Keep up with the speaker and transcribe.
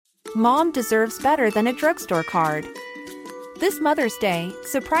Mom deserves better than a drugstore card. This Mother's Day,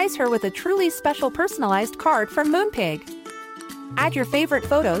 surprise her with a truly special personalized card from Moonpig. Add your favorite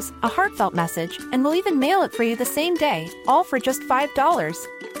photos, a heartfelt message, and we'll even mail it for you the same day, all for just $5.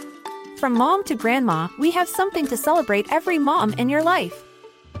 From mom to grandma, we have something to celebrate every mom in your life.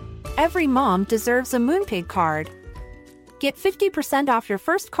 Every mom deserves a Moonpig card. Get 50% off your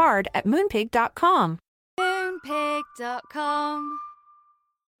first card at moonpig.com. Moonpig.com.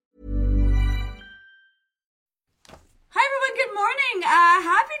 Hi everyone, good morning.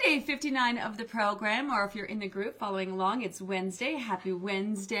 Happy day 59 of the program, or if you're in the group following along, it's Wednesday. Happy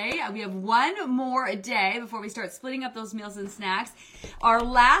Wednesday. We have one more day before we start splitting up those meals and snacks. Our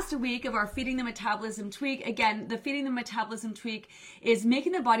last week of our Feeding the Metabolism Tweak. Again, the Feeding the Metabolism Tweak is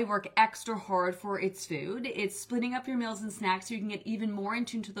making the body work extra hard for its food. It's splitting up your meals and snacks so you can get even more in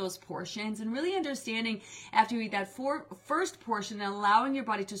tune to those portions and really understanding after you eat that first portion and allowing your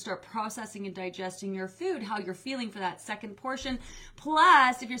body to start processing and digesting your food, how you're feeling for that second portion.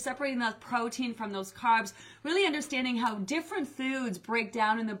 Plus, if you're separating that protein from those carbs, really understanding how different foods break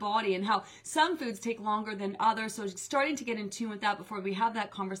down in the body and how some foods take longer than others. So starting to get in tune with that before we have that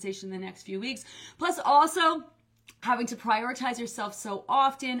conversation in the next few weeks. Plus also having to prioritize yourself so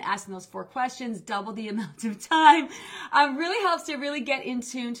often, asking those 4 questions, double the amount of time, really helps to really get in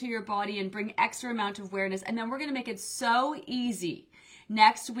tune to your body and bring extra amount of awareness. And then we're going to make it so easy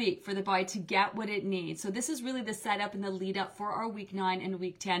next week for the body to get what it needs. So this is really the setup and the lead up for our week 9 and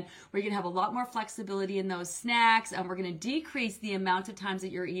week 10. We're going to have a lot more flexibility in those snacks, and we're going to decrease the amount of times that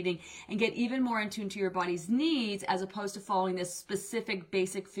you're eating and get even more in tune to your body's needs, as opposed to following this specific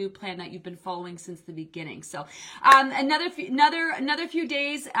basic food plan that you've been following since the beginning. So another few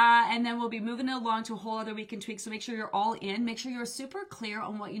days, and then we'll be moving along to a whole other week and tweak. So make sure you're all in. Make sure you're super clear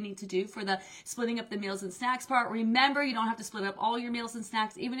on what you need to do for the splitting up the meals and snacks part. Remember, you don't have to split up all your meals and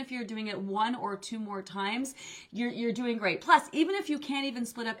snacks. Even if you're doing it 1 or 2 more times, you're doing great. Plus, even if you can't even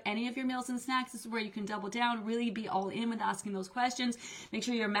split up any of your meals and snacks, this is where you can double down, really be all in with asking those questions. Make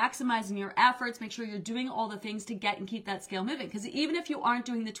sure you're maximizing your efforts. Make sure you're doing all the things to get and keep that scale moving. Because even if you aren't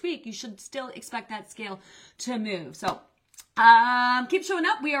doing the tweak, you should still expect that scale to move. So keep showing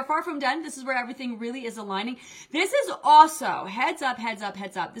up. We are far from done. This is where everything really is aligning. This is also, heads up.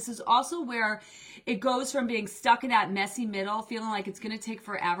 This is also where it goes from being stuck in that messy middle, feeling like it's going to take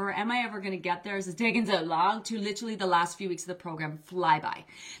forever. Am I ever going to get there? Is it taking so long? To literally the last few weeks of the program fly by.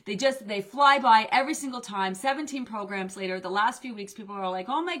 They fly by every single time. 17 programs later, the last few weeks, people are like,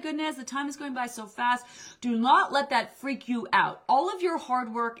 oh my goodness, the time is going by so fast. Do not let that freak you out. All of your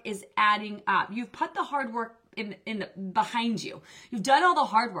hard work is adding up. You've put the hard work behind you. You've done all the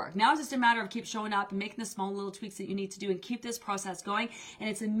hard work. Now it's just a matter of keep showing up and making the small little tweaks that you need to do and keep this process going. And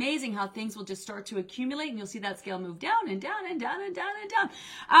it's amazing how things will just start to accumulate, and you'll see that scale move down and down and down and down and down.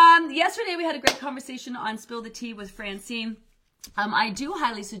 Yesterday we had a great conversation on Spill the Tea with Francine. I do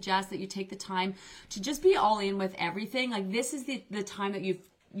highly suggest that you take the time to just be all in with everything. Like, this is the time that you've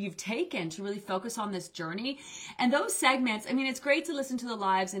taken to really focus on this journey. And those segments, I mean, it's great to listen to the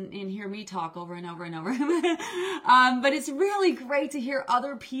lives and hear me talk over and over and over. But it's really great to hear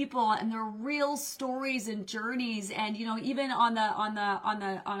other people and their real stories and journeys. And, you know, even on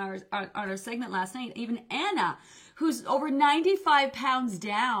our segment last night, even Anna, who's over 95 pounds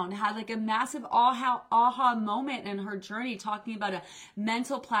down, had like a massive aha moment in her journey, talking about a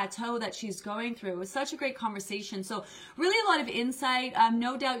mental plateau that she's going through. It was such a great conversation. So really a lot of insight.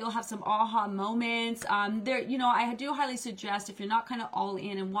 No doubt you'll have some aha moments. I do highly suggest, if you're not kind of all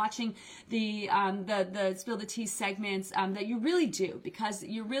in and watching the Spill the Tea segments, that you really do, because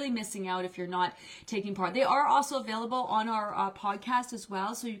you're really missing out if you're not taking part. They are also available on our podcast as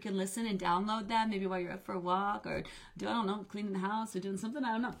well, so you can listen and download them, maybe while you're out for a walk, or I don't know, cleaning the house or doing something.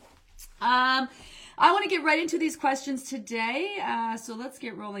 I don't know. I want to get right into these questions today, so let's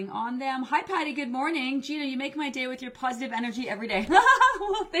get rolling on them. Hi, Patty. Good morning. Gina, you make my day with your positive energy every day.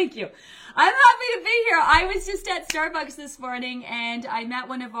 Well, thank you. I'm happy to be here. I was just at Starbucks this morning, and I met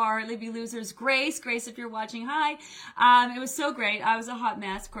one of our Libby losers, Grace. Grace, if you're watching, hi. It was so great. I was a hot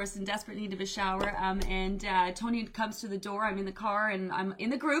mess, of course, in desperate need of a shower, and Tony comes to the door. I'm in the car, and I'm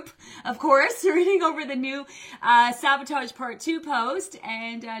in the group, of course, reading over the new Sabotage Part 2 post,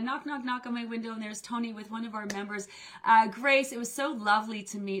 and knock, knock, knock on my window, and there's Tony with one of our members, Grace. It was so lovely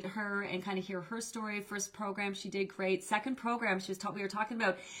to meet her and kind of hear her story. First program, she did great. Second program, we were talking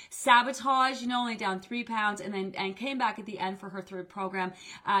about sabotage, only down 3 pounds, and came back at the end for her third program,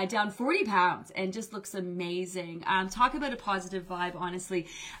 down 40 pounds, and just looks amazing. Talk about a positive vibe, honestly.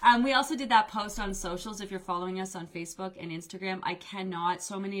 We also did that post on socials. If you're following us on Facebook and Instagram, I cannot.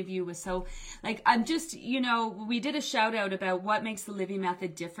 So many of you was so, like, I'm just, we did a shout out about what makes the Living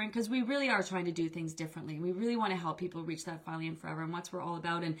Method different, different, because we really are trying to do things differently. We really want to help people reach that finally and forever, and what we're all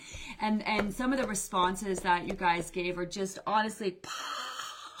about. And some of the responses that you guys gave are just honestly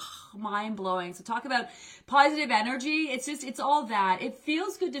mind-blowing. So talk about positive energy. It's all that. It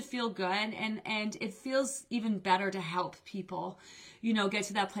feels good to feel good, and it feels even better to help people, get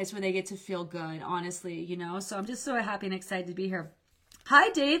to that place where they get to feel good, honestly, So I'm just so happy and excited to be here. Hi,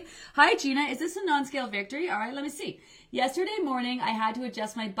 Dave. Hi, Gina. Is this a non-scale victory? All right, let me see. Yesterday morning, I had to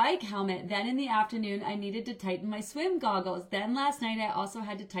adjust my bike helmet. Then in the afternoon, I needed to tighten my swim goggles. Then last night, I also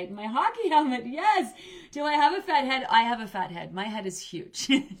had to tighten my hockey helmet. Yes. Do I have a fat head? I have a fat head. My head is huge,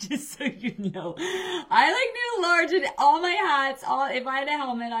 just so you know. I need a large in all my hats. If I had a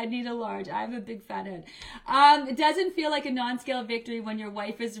helmet, I'd need a large. I have a big fat head. It doesn't feel like a non-scale victory when your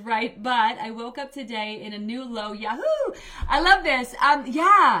wife is right, but I woke up today in a new low. Yahoo! I love this.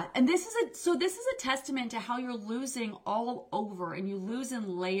 Yeah, and this is a testament to how you're losing all over, and you lose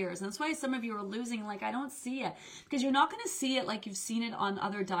in layers. And that's why some of you are losing like, I don't see it, because you're not going to see it like you've seen it on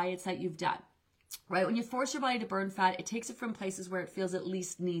other diets that you've done. Right? When you force your body to burn fat, it takes it from places where it feels it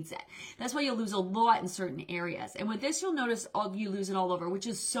least needs it. That's why you'll lose a lot in certain areas. And with this, you'll notice you lose it all over, which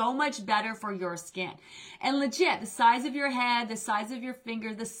is so much better for your skin. And legit, the size of your head, the size of your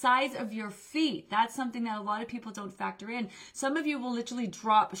finger, the size of your feet, that's something that a lot of people don't factor in. Some of you will literally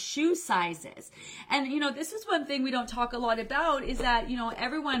drop shoe sizes. And, this is one thing we don't talk a lot about, is that,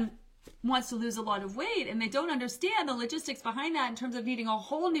 everyone wants to lose a lot of weight, and they don't understand the logistics behind that in terms of needing a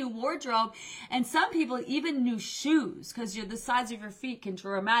whole new wardrobe, and some people even new shoes, because the size of your feet can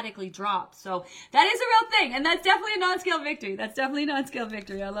dramatically drop. So that is a real thing, and that's definitely a non-scale victory. That's definitely a non-scale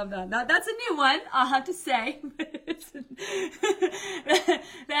victory. I love that. That's a new one, I'll have to say. The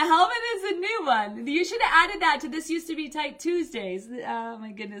helmet is a new one. You should have added that to This Used to Be Tight Tuesdays. Oh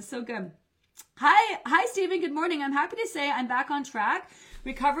my goodness, so good. Hi, Stephen. Good morning. I'm happy to say I'm back on track,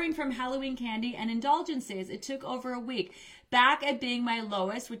 recovering from Halloween candy and indulgences. It took over a week. Back at being my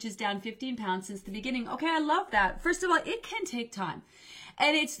lowest, which is down 15 pounds since the beginning. Okay, I love that. First of all, it can take time.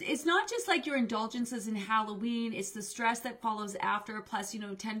 And it's not just like your indulgences in Halloween. It's the stress that follows after. Plus,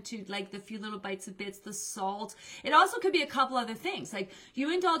 tend to like the few little bites of bits, the salt. It also could be a couple other things. Like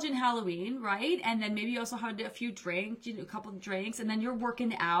you indulge in Halloween, right? And then maybe you also had a few drinks, a couple of drinks, and then you're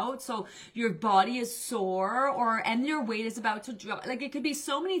working out. So your body is sore, and your weight is about to drop. Like it could be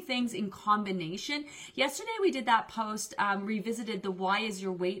so many things in combination. Yesterday we did that post, revisited the Why Is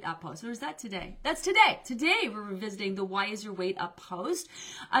Your Weight Up post. Or is that today? That's today. Today we're revisiting the Why Is Your Weight Up post.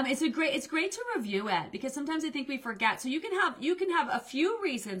 It's great to review it, because sometimes I think we forget. So you can have a few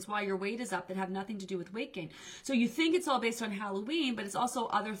reasons why your weight is up that have nothing to do with weight gain. So you think it's all based on Halloween, but it's also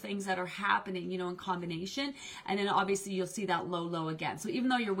other things that are happening, in combination. And then obviously you'll see that low again. So even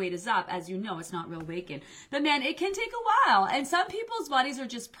though your weight is up, as you know, it's not real weight gain. But man, it can take a while. And some people's bodies are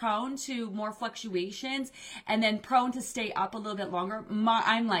just prone to more fluctuations, and then prone to stay up a little bit longer.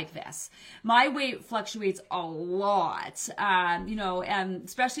 I'm like this. My weight fluctuates a lot.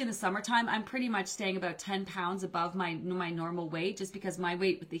 Especially in the summertime, I'm pretty much staying about 10 pounds above my normal weight, just because my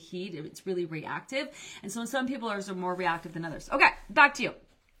weight with the heat, it's really reactive. And so some people are more reactive than others. Okay, back to you.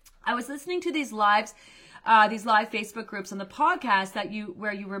 I was listening to these live Facebook groups on the podcast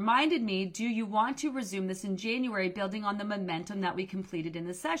where you reminded me, do you want to resume this in January, building on the momentum that we completed in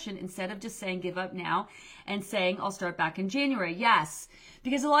the session, instead of just saying give up now and saying I'll start back in January? Yes.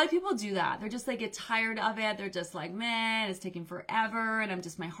 Because a lot of people do that. They're just get tired of it. They're just like, man, it's taking forever,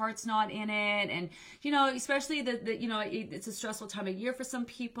 and my heart's not in it. And, especially it's a stressful time of year for some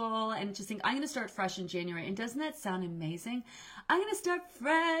people, and just think, I'm going to start fresh in January. And doesn't that sound amazing? I'm going to start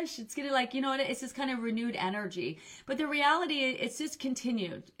fresh. It's going to it's this kind of renewed energy. But the reality, it's just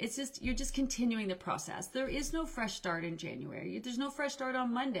continued. You're just continuing the process. There is no fresh start in January. There's no fresh start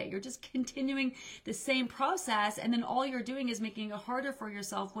on Monday. You're just continuing the same process. And then all you're doing is making it harder for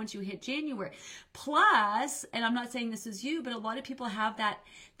yourself once you hit January. Plus, and I'm not saying this is you, but a lot of people have that,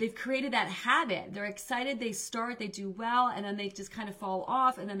 they've created that habit. They're excited, they start, they do well, and then they just kind of fall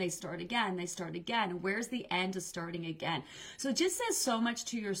off, and then they start again. And where's the end of starting again? So it just says so much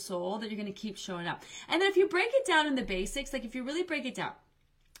to your soul that you're going to keep showing up. And then if you break it down in the basics, if you really break it down,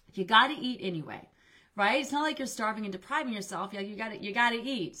 you got to eat anyway. Right? It's not like you're starving and depriving yourself. You gotta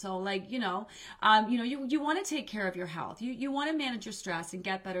eat. So you want to take care of your health. You want to manage your stress and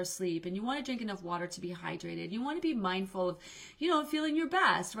get better sleep, and you want to drink enough water to be hydrated. You want to be mindful of, feeling your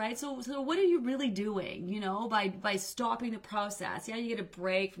best, right? So what are you really doing, by stopping the process? Yeah, you get a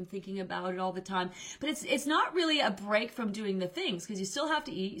break from thinking about it all the time, but it's not really a break from doing the things, because you still have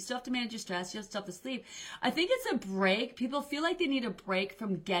to eat, you still have to manage your stress, you still have to sleep. I think it's a break. People feel like they need a break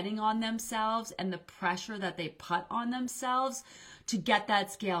from getting on themselves and the pressure that they put on themselves to get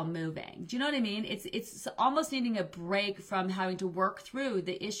that scale moving. Do you know what I mean? It's almost needing a break from having to work through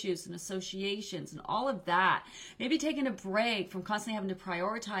the issues and associations and all of that. Maybe taking a break from constantly having to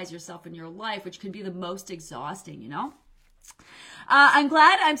prioritize yourself in your life, which can be the most exhausting, you know? I'm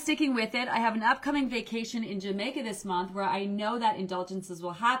glad I'm sticking with it. I have an upcoming vacation in Jamaica this month where I know that indulgences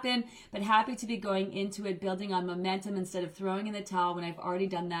will happen, but happy to be going into it, building on momentum instead of throwing in the towel when I've already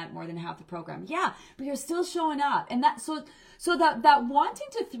done that more than half the program. Yeah, but you're still showing up. And so that wanting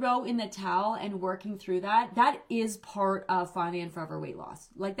to throw in the towel and working through that is part of Finally and Forever weight loss.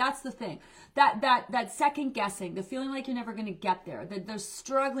 Like, that's the thing. That second guessing, the feeling like you're never going to get there, that they're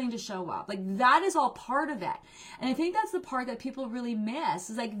struggling to show up. Like, that is all part of it. And I think that's the part that people really miss.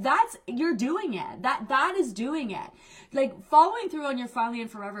 Is like, you're doing it. That is doing it. Like, following through on your Finally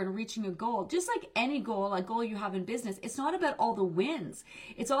and Forever and reaching a goal, just like any goal, a goal you have in business, it's not about all the wins.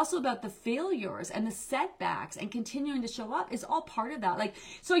 It's also about the failures and the setbacks and continuing to show up is all part of that. Like,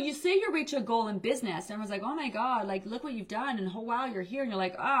 so you say you reach a goal in business and everyone's like, oh my God, like, look what you've done. And oh, wow, you're here. And you're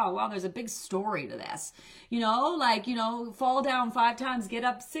like, oh, wow, there's a big story to this, fall down 5 times, get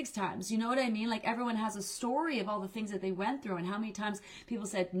up 6 times. You know what I mean? Like, everyone has a story of all the things that they went through and how many times people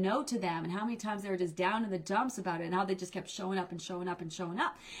said no to them and how many times they were just down in the dumps about it and how they just kept showing up and showing up and showing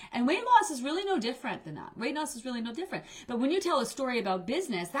up. And weight loss is really no different than that. Weight loss is really no different. But when you tell a story about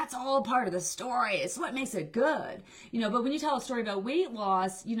business, that's all part of the story. It's what makes it good. But when you tell a story about weight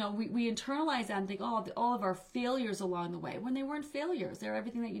loss, we internalize that and think, oh, all of our failures along the way, when they weren't failures. They're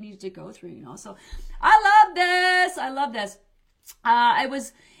everything that you needed to go through, So I love this. I love this.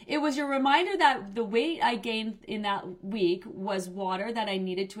 It was your reminder that the weight I gained in that week was water that I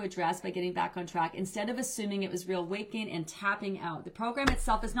needed to address by getting back on track instead of assuming it was real weight gain and tapping out. The program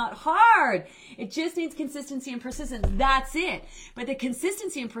itself is not hard. It just needs consistency and persistence. That's it. But the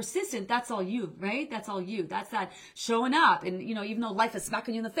consistency and persistence, that's all you, right? That's all you. That's that showing up. And, even though life is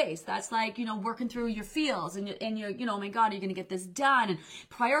smacking you in the face, that's like, working through your feels and you're, oh my God, are you going to get this done? And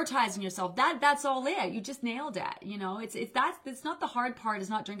prioritizing yourself. That's all it. You just nailed it. It's not the hard part. It's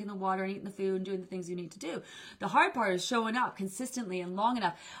not drinking the water and eating the food and doing the things you need to do. The hard part is showing up consistently and long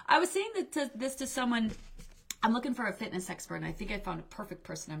enough. I was saying this to someone. I'm looking for a fitness expert, and I think I found a perfect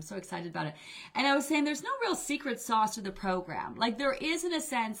person. I'm so excited about it. And I was saying there's no real secret sauce to the program. Like, there is, in a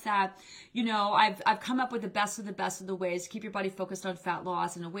sense that, I've come up with the best of the ways to keep your body focused on fat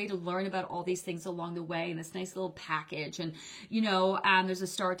loss and a way to learn about all these things along the way in this nice little package. And, there's a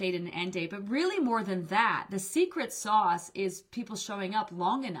start date and an end date. But really, more than that, the secret sauce is people showing up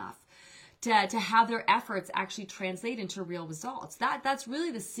long enough to have their efforts actually translate into real results. That's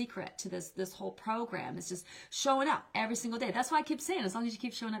really the secret to this whole program. It's just showing up every single day. That's why I keep saying, as long as you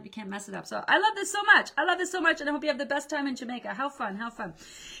keep showing up, you can't mess it up. So I love this so much. And I hope you have the best time in Jamaica. How fun.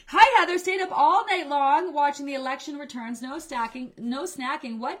 Hi, Heather. Stayed up all night long watching the election returns. No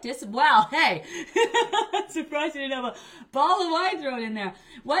snacking. What discipline? Well, hey. I'm surprised you didn't have a ball of wine thrown in there.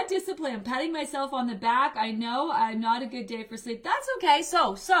 What discipline? Patting myself on the back. I know I'm not a good day for sleep. That's okay.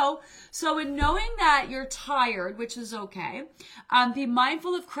 So in knowing that you're tired, which is okay, be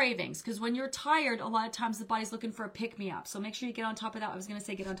mindful of cravings, because when you're tired, a lot of times the body's looking for a pick-me-up. So make sure you get on top of that. I was going to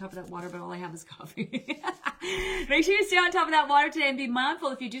say get on top of that water, but all I have is coffee. Make sure you stay on top of that water today and be mindful.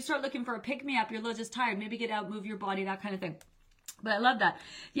 If you do start looking for a pick-me-up, you're a little just tired. Maybe get out, move your body, that kind of thing. But I love that.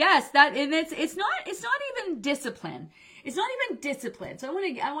 Yes, and it's not even discipline. It's not even discipline. So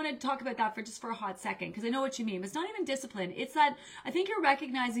I want to talk about that for a hot second, because I know what you mean. It's not even discipline. It's that I think you're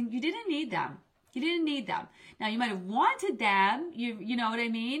recognizing you didn't need them. You didn't need them. Now, you might have wanted them, you know what I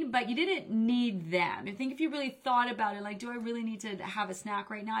mean? But you didn't need them. I think if you really thought about it, like, do I really need to have a snack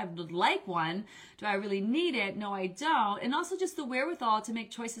right now? I would like one. Do I really need it? No, I don't. And also just the wherewithal to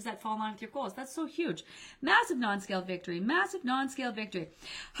make choices that fall in line with your goals. That's so huge. Massive non-scale victory.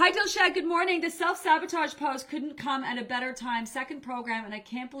 Hi, Dilshad. Good morning. The self-sabotage post couldn't come at a better time. Second program, and I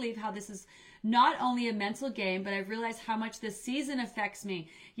can't believe how this is not only a mental game, but I've realized how much this season affects me.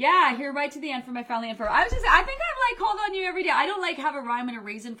 Yeah, here right to the end for my family and for. I think I've like called on you every day. I don't like have a rhyme and a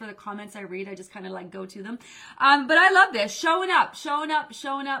reason for the comments I read. I just kind of like go to them. But I love this. Showing up.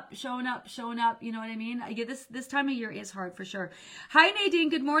 You know what I mean? I get this time of year is hard for sure. Hi,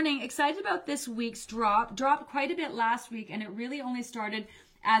 Nadine. Good morning. Excited about this week's drop. Dropped quite a bit last week, and it really only started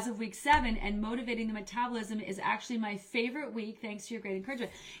as of week 7, and motivating the metabolism is actually my favorite week, thanks to your great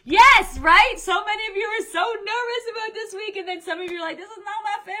encouragement. Yes, right? So many of you are so nervous about this week, and then some of you are like, this is not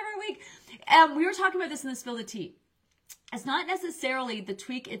my favorite week. We were talking about this in the Spill the Tea. it's not necessarily the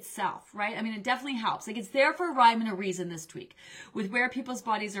tweak itself, right? I mean, it definitely helps. Like, it's there for a rhyme and a reason, this tweak, with where people's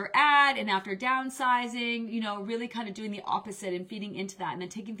bodies are at, and after downsizing, you know, really kind of doing the opposite and feeding into that, and then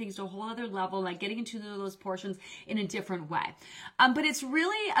taking things to a whole other level, like getting into those portions in a different way. But it's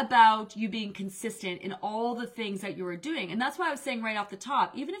really about you being consistent in all the things that you are doing. And that's why I was saying right off the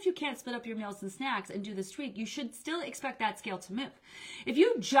top, even if you can't split up your meals and snacks and do this tweak, you should still expect that scale to move. If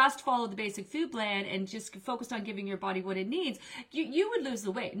you just follow the basic food plan and just focused on giving your body what it needs, you would lose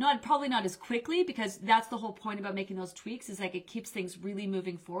the weight. Probably not as quickly, because that's the whole point about making those tweaks, is like it keeps things really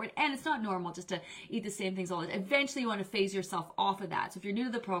moving forward. And it's not normal just to eat the same things all the time. Eventually you want to phase yourself off of that. So if you're new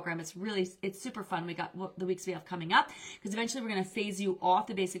to the program, it's super fun. We got the weeks we have coming up, because eventually we're going to phase you off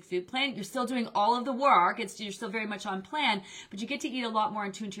the basic food plan. You're still doing all of the work. You're still very much on plan, but you get to eat a lot more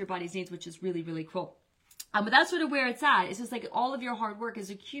in tune to your body's needs, which is really, really cool. But that's sort of where it's at. It's just like all of your hard work is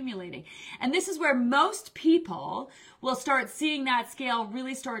accumulating. And this is where most people will start seeing that scale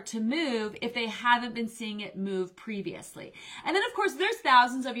really start to move if they haven't been seeing it move previously. And then, of course, there's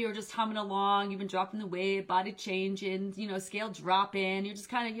thousands of you who are just humming along. You've been dropping the weight, body changing, you know, scale dropping. You're just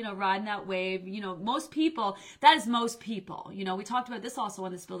kind of, you know, riding that wave. You know, most people, that is most people. You know, we talked about this also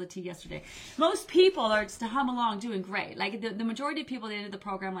on the Spill the Tea yesterday. Most people are just to hum along doing great. Like the majority of people that ended the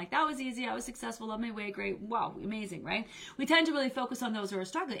program, like, that was easy. I was successful, love my weight, great. Wow, amazing, right? We tend to really focus on those who are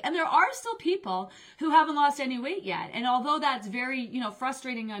struggling. And there are still people who haven't lost any weight yet. And although that's very, you know,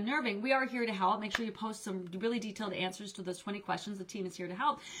 frustrating and unnerving, we are here to help. Make sure you post some really detailed answers to those 20 questions. The team is here to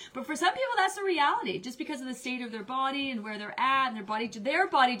help. But for some people, that's the reality. Just because of the state of their body and where they're at, and their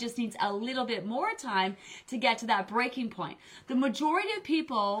body just needs a little bit more time to get to that breaking point. The majority of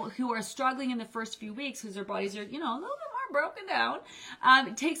people who are struggling in the first few weeks, because their bodies are, you know, a little bit broken down,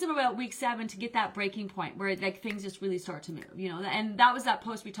 it takes them about week 7 to get that breaking point where like things just really start to move, you know. And that was that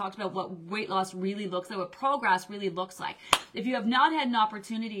post we talked about what weight loss really looks like, what progress really looks like. If you have not had an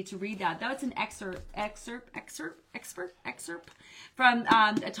opportunity to read that, that's an excerpt from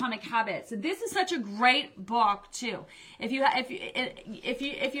Atomic Habits. This is such a great book too. If you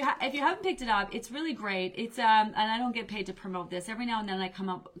haven't picked it up, it's really great. It's and I don't get paid to promote this. Every now and then I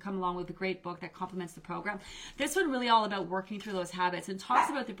come along with a great book that complements the program. This one really all about working through those habits, and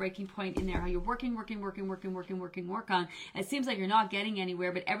talks about the breaking point in there, how you're working on. It seems like you're not getting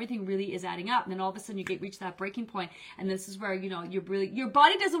anywhere, but everything really is adding up. And then all of a sudden you reach that breaking point, and this is where, you know, your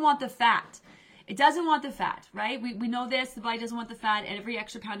body doesn't want the fat. It doesn't want the fat, right? We know this. The body doesn't want the fat. And every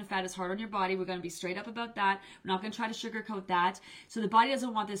extra pound of fat is hard on your body. We're going to be straight up about that. We're not going to try to sugarcoat that. So the body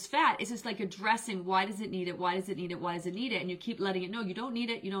doesn't want this fat. It's just like addressing, why does it need it? Why does it need it? Why does it need it? And you keep letting it know, you don't need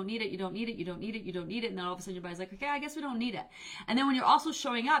it. You don't need it. You don't need it. You don't need it. You don't need it. And then all of a sudden your body's like, okay, I guess we don't need it. And then when you're also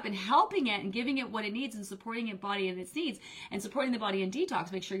showing up and helping it and giving it what it needs and supporting it body and its needs and supporting the body in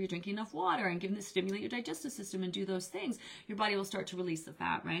detox, make sure you're drinking enough water and giving it stimulate your digestive system and do those things, your body will start to release the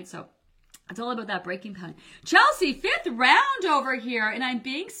fat, right? So it's all about that breaking point. Chelsea, 5th round over here, and I'm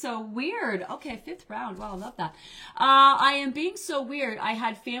being so weird. Okay, 5th round. Wow, I love that. I am being so weird. I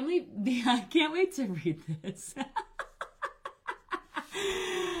had family. I can't wait to read this.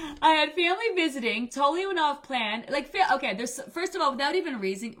 I had family visiting, totally went off plan. Like, okay, there's, first of all, without even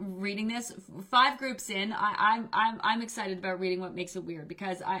reading this, 5 groups in, I'm excited about reading what makes it weird,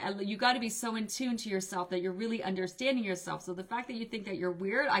 because you got to be so in tune to yourself that you're really understanding yourself. So the fact that you think that you're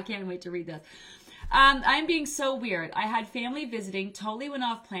weird, I can't wait to read this. I'm being so weird. I had family visiting, totally went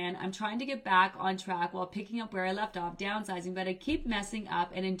off plan. I'm trying to get back on track while picking up where I left off, downsizing, but I keep messing up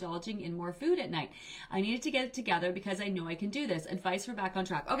and indulging in more food at night. I needed to get it together because I know I can do this. Advice for back on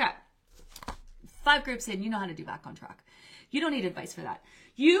track. Okay. 5 groups in, you know how to do back on track. You don't need advice for that.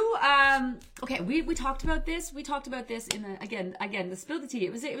 You, okay, we talked about this. We talked about this in the, again, the Spill the Tea.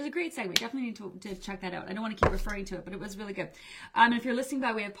 It was a great segment. Definitely need to check that out. I don't want to keep referring to it, but it was really good. And if you're listening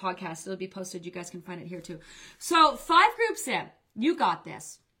by way of podcast, it'll be posted. You guys can find it here too. So 5 groups in, you got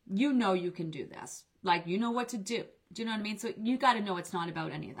this. You know you can do this. Like, you know what to do. Do you know what I mean? So you got to know it's not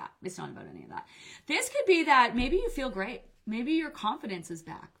about any of that. It's not about any of that. This could be that maybe you feel great. Maybe your confidence is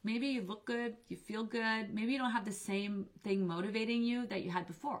back. Maybe you look good, you feel good. Maybe you don't have the same thing motivating you that you had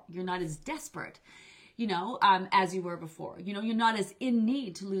before. You're not as desperate, you know, as you were before. You know, you're not as in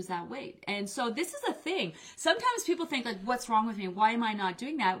need to lose that weight. And so this is a thing. Sometimes people think like, what's wrong with me? Why am I not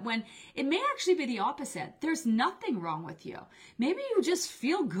doing that? When it may actually be the opposite. There's nothing wrong with you. Maybe you just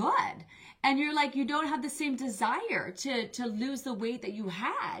feel good. And you're like, you don't have the same desire to lose the weight that you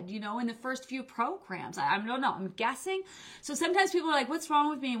had, you know, in the first few programs. I don't know. I'm guessing. So sometimes people are like, what's wrong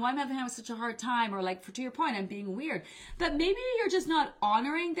with me? Why am I having such a hard time? Or like, to your point, I'm being weird. But maybe you're just not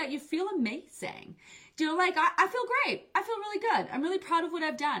honoring that you feel amazing. You know, like I feel great. I feel really good. I'm really proud of what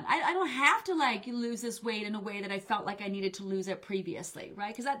I've done. I don't have to like lose this weight in a way that I felt like I needed to lose it previously,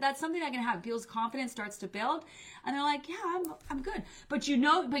 right? Because that's something that can happen. People's confidence starts to build, and they're like, yeah, I'm good. But you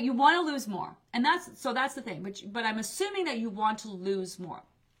want to lose more, and that's the thing. But I'm assuming that you want to lose more.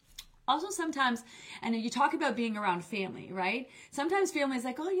 Also sometimes, and you talk about being around family, right? Sometimes family is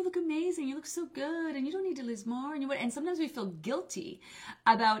like, oh, you look amazing, you look so good, and you don't need to lose more. And sometimes we feel guilty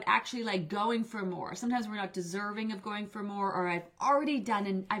about actually like going for more. Sometimes we're not deserving of going for more, or I've already done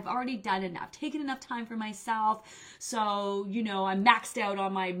enough, taken enough time for myself. So, you know, I'm maxed out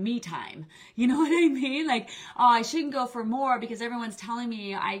on my me time. You know what I mean? Like, oh, I shouldn't go for more because everyone's telling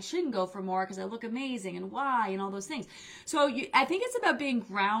me I shouldn't go for more because I look amazing and why and all those things. So I think it's about being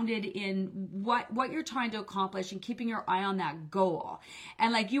grounded in what you're trying to accomplish and keeping your eye on that goal.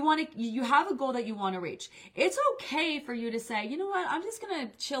 And like you have a goal that you want to reach. It's okay for you to say, you know what, I'm just going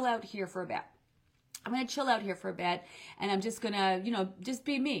to chill out here for a bit. I'm going to chill out here for a bit, and I'm just going to, you know, just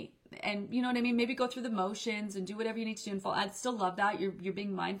be me. And you know what I mean? Maybe go through the motions and do whatever you need to do and fall. I'd still love that. You're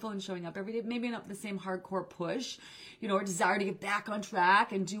being mindful and showing up every day. Maybe not the same hardcore push, you know, or desire to get back on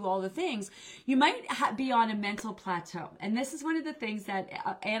track and do all the things. You might be on a mental plateau. And this is one of the things that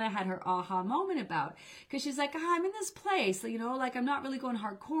Anna had her aha moment about. Because she's like, I'm in this place, you know, like I'm not really going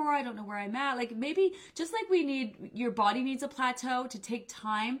hardcore. I don't know where I'm at. Like maybe just like your body needs a plateau to take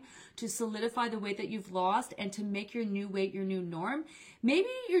time to solidify the weight that you've lost and to make your new weight your new norm. Maybe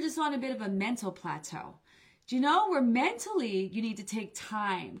you're just on a bit of a mental plateau. Do you know, where mentally you need to take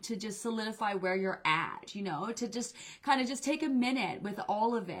time to just solidify where you're at, you know, to just kind of just take a minute with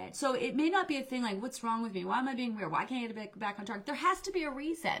all of it. So it may not be a thing like, what's wrong with me? Why am I being weird? Why can't I get back on track? There has to be a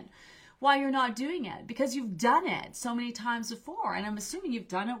reason why you're not doing it, because you've done it so many times before, and I'm assuming you've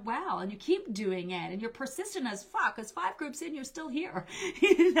done it well, and you keep doing it, and you're persistent as fuck, because 5 groups in, you're still here.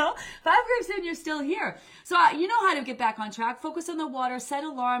 You know, 5 groups in, you're still here. So you know how to get back on track. Focus on the water, set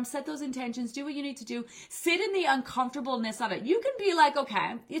alarms, set those intentions, do what you need to do, sit in the uncomfortableness of it. You can be like,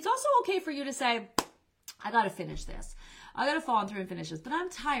 okay, it's also okay for you to say, I gotta finish this. I gotta follow through and finish this, but I'm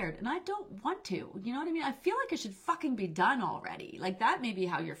tired and I don't want to. You know what I mean? I feel like it should fucking be done already. Like that may be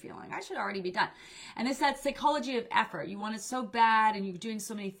how you're feeling. I should already be done. And it's that psychology of effort. You want it so bad and you're doing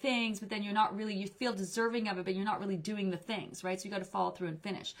so many things, but then you feel deserving of it, but you're not really doing the things, right? So you gotta follow through and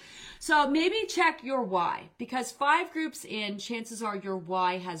finish. So maybe check your why, because 5 groups in, chances are your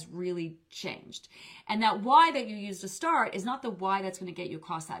why has really changed. And that why that you use to start is not the why that's going to get you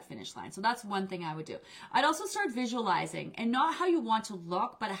across that finish line. So that's one thing I would do. I'd also start visualizing, and not how you want to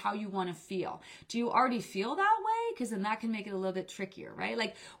look, but how you want to feel. Do you already feel that way? Because then that can make it a little bit trickier, right?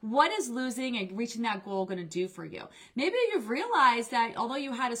 Like, what is losing and reaching that goal going to do for you? Maybe you've realized that although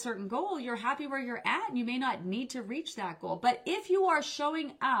you had a certain goal, you're happy where you're at and you may not need to reach that goal. But if you are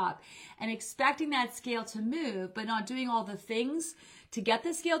showing up and expecting that scale to move, but not doing all the things to get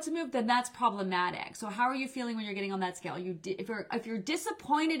the scale to move, then that's problematic. So how are you feeling when you're getting on that scale? If you're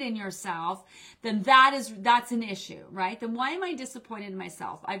disappointed in yourself, then that's an issue, right? Then why am I disappointed in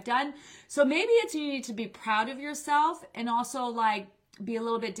myself? So maybe you need to be proud of yourself and also like be a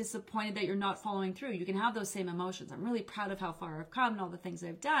little bit disappointed that you're not following through. You can have those same emotions. I'm really proud of how far I've come and all the things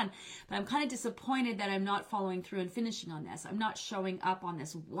I've done, but I'm kind of disappointed that I'm not following through and finishing on this. I'm not showing up on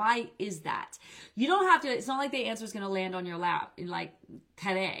this. Why is that? You don't have to, it's not like the answer is going to land on your lap in like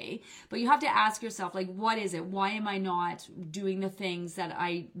today, but you have to ask yourself, like, what is it? Why am I not doing the things that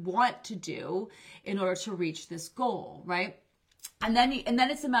I want to do in order to reach this goal, right? And then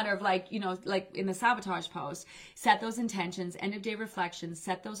it's a matter of like, you know, like in the sabotage post, set those intentions, end of day reflections,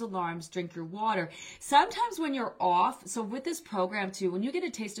 set those alarms, drink your water. Sometimes when you're off, so with this program too, when you get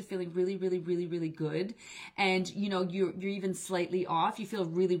a taste of feeling really, really, really, really good, and you know, you're even slightly off, you feel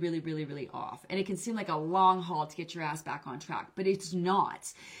really, really, really, really off. And it can seem like a long haul to get your ass back on track, but it's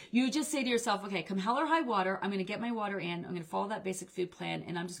not. You just say to yourself, okay, come hell or high water, I'm going to get my water in, I'm going to follow that basic food plan,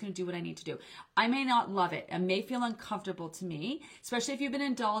 and I'm just going to do what I need to do. I may not love it. It may feel uncomfortable to me, especially if you've been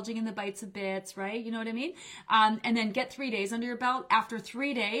indulging in the bites of bits, right? You know what I mean? And then get 3 days under your belt. After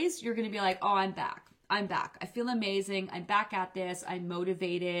 3 days, you're going to be like, oh, I'm back. I feel amazing. I'm back at this. I'm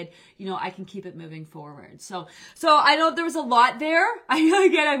motivated. You know, I can keep it moving forward. So I know there was a lot there.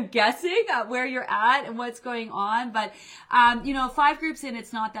 I'm guessing where you're at and what's going on. But, you know, 5 groups in,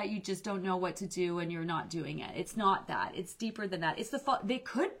 it's not that you just don't know what to do and you're not doing it. It's not that. It's deeper than that. They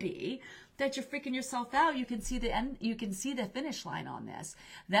could be that you're freaking yourself out. You can see the end. You can see the finish line on this.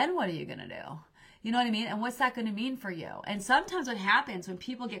 Then what are you going to do? You know what I mean? And what's that going to mean for you? And sometimes what happens when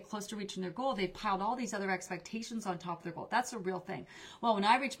people get close to reaching their goal, they've piled all these other expectations on top of their goal. That's a real thing. Well, when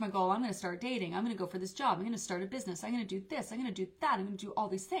I reach my goal, I'm going to start dating. I'm going to go for this job. I'm going to start a business. I'm going to do this. I'm going to do that. I'm going to do all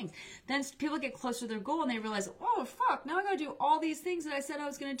these things. Then people get closer to their goal and they realize, oh, fuck, now I got to do all these things that I said I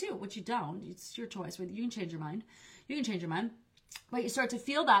was going to do, which you don't. It's your choice. You can change your mind. You can change your mind. But you start to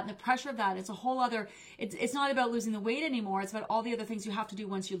feel that and the pressure of that. It's a whole other, it's not about losing the weight anymore. It's about all the other things you have to do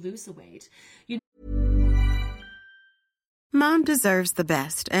once you lose the weight. Mom deserves the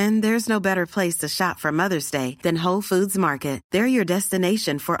best, and there's no better place to shop for Mother's Day than Whole Foods Market. They're your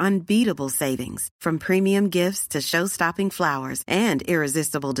destination for unbeatable savings, from premium gifts to show-stopping flowers and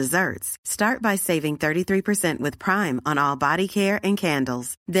irresistible desserts. Start by saving 33% with Prime on all body care and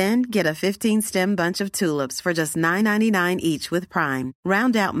candles. Then get a 15-stem bunch of tulips for just $9.99 each with Prime.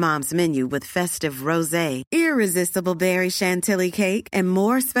 Round out Mom's menu with festive rosé, irresistible berry chantilly cake, and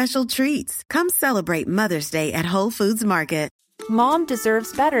more special treats. Come celebrate Mother's Day at Whole Foods Market. Mom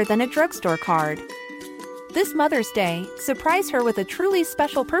deserves better than a drugstore card. This Mother's Day, surprise her with a truly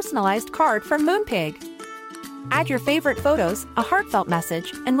special personalized card from Moonpig. Add your favorite photos, a heartfelt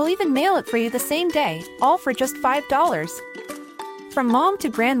message, and we'll even mail it for you the same day, all for just $5. From mom to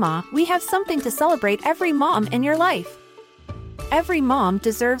grandma, we have something to celebrate every mom in your life. Every mom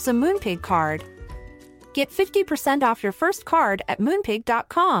deserves a Moonpig card. Get 50% off your first card at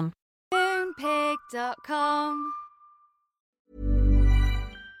moonpig.com. Moonpig.com.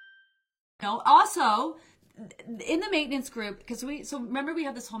 Also, in the maintenance group, because so remember we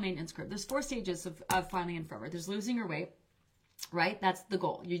have this whole maintenance group. There's 4 stages of finally and forever. There's losing your weight, right? That's the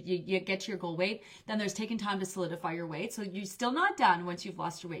goal. You get to your goal weight. Then there's taking time to solidify your weight. So you're still not done once you've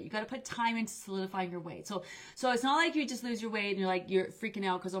lost your weight. You got to put time into solidifying your weight. So it's not like you just lose your weight and you're freaking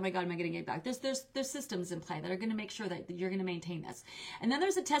out because, oh my God, am I going to get back? There's systems in play that are going to make sure that you're going to maintain this. And then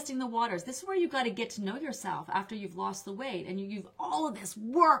there's the testing the waters. This is where you've got to get to know yourself after you've lost the weight. And you've all of this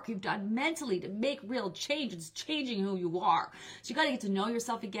work you've done mentally to make real change. It's changing who you are. So you got to get to know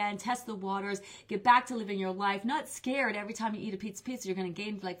yourself again, test the waters, get back to living your life, not scared every time you eat a pizza, you're going to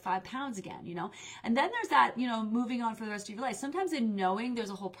gain like 5 pounds again, And then there's that, moving on for the rest of your life. Sometimes in knowing there's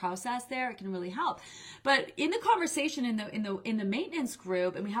a whole process there, it can really help. But in the conversation in the maintenance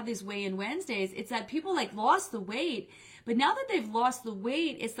group, and we have these weigh-in Wednesdays, it's that people lost the weight, but now that they've lost the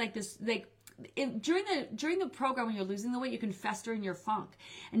weight, it's like this, during the program when you're losing the weight, you can fester in your funk.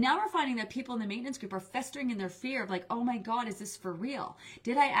 And now we're finding that people in the maintenance group are festering in their fear of oh my God, is this for real?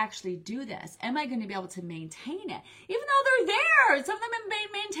 Did I actually do this? Am I going to be able to maintain it? Even though they're there, some of them have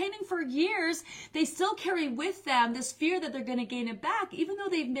been maintaining for years, they still carry with them this fear that they're going to gain it back, even though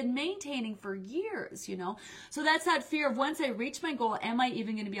they've been maintaining for years, So that's that fear of, once I reach my goal, am I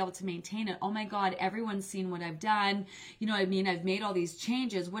even going to be able to maintain it? Oh my God, everyone's seen what I've done. I've made all these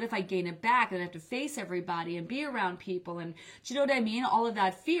changes. What if I gain it back? And I have to face everybody and be around people, and do you know what I mean? All of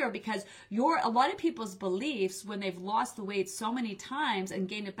that fear, because a lot of people's beliefs when they've lost the weight so many times and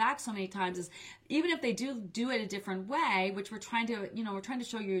gained it back so many times is, even if they do it a different way, which we're trying to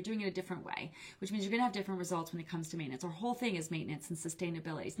show you're doing it a different way, which means you're going to have different results when it comes to maintenance. Our whole thing is maintenance and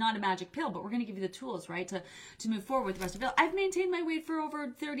sustainability. It's not a magic pill, but we're going to give you the tools, right, to move forward with the rest of it. I've maintained my weight for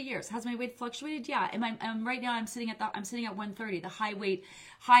over 30 years. Has my weight fluctuated? Yeah. And right now I'm sitting at 130, the high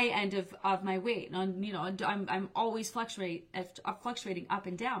end of my weight. And, I'm always fluctuating up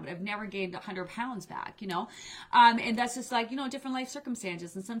and down, but I've never gained 100 pounds back, and that's just different life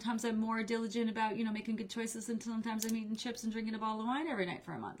circumstances. And sometimes I'm more diligent about, making good choices, and sometimes I'm eating chips and drinking a bottle of wine every night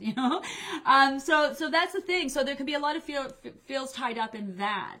for a month, So that's the thing. So there can be a lot of feels tied up in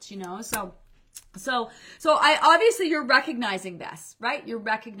that, So I obviously you're recognizing this, right? You're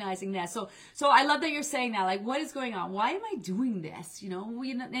recognizing this. So I love that you're saying that. What is going on? Why am I doing this?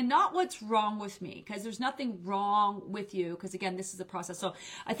 And not what's wrong with me, because there's nothing wrong with you. Because again, this is a process. So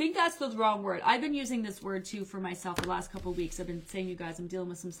I think that's the wrong word. I've been using this word too for myself the last couple of weeks. I've been saying, you guys, I'm dealing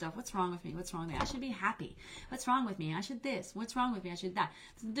with some stuff. What's wrong with me? What's wrong with me? I should be happy. What's wrong with me? I should this. What's wrong with me? I should that.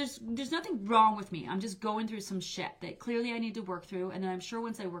 There's nothing wrong with me. I'm just going through some shit that clearly I need to work through. And then I'm sure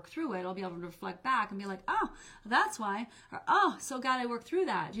once I work through it, I'll be able to reflect back and be like, oh, that's why, or oh, so glad I worked through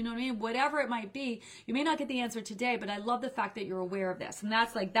that. You know what I mean? Whatever it might be, you may not get the answer today, but I love the fact that you're aware of this. And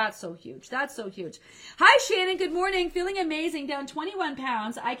that's so huge. That's so huge. Hi, Shannon. Good morning. Feeling amazing. Down 21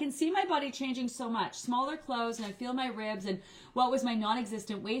 pounds. I can see my body changing so much. Smaller clothes, and I feel my ribs and what was my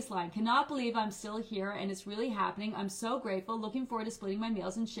non-existent waistline. Cannot believe I'm still here, and it's really happening. I'm so grateful. Looking forward to splitting my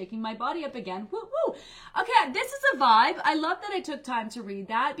meals and shaking my body up again. Woo woo. Okay, this is a vibe. I love that I took time to read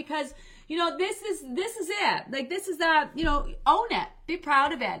that, because this is it. This is that, own it. Be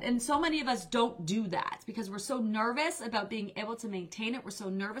proud of it. And so many of us don't do that because we're so nervous about being able to maintain it. We're so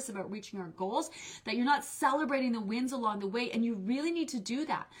nervous about reaching our goals that you're not celebrating the wins along the way. And you really need to do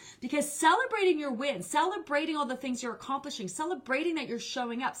that, because celebrating your wins, celebrating all the things you're accomplishing, celebrating that you're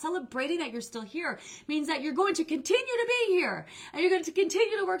showing up, celebrating that you're still here means that you're going to continue to be here and you're going to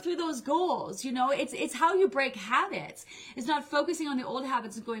continue to work through those goals. You know, it's how you break habits. It's not focusing on the old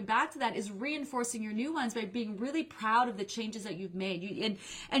habits and going back to that, is reinforcing your new ones by being really proud of the changes that you've made.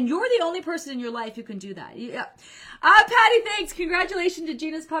 And you're the only person in your life who can do that. Yeah. Patty, thanks. Congratulations to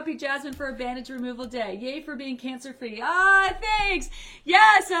Gina's puppy Jasmine for a bandage removal day. Yay for being cancer free. Thanks.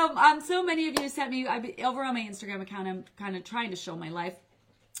 Yeah. So many of you sent me over on my Instagram account. I'm kind of trying to show my life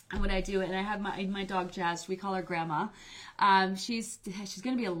and what I do. And I have my dog Jazz. We call her Grandma. She's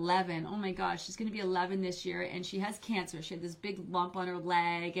going to be 11. Oh my gosh, she's going to be 11 this year, and she has cancer. She had this big lump on her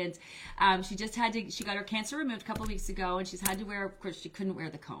leg, and she got her cancer removed a couple of weeks ago, and she's had to wear, of course, she couldn't wear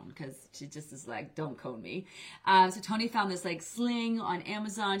the cone because she just is like, don't cone me. So Tony found this like sling on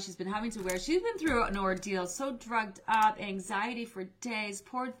Amazon. She's been having to wear. She's been through an ordeal, so drugged up, anxiety for days.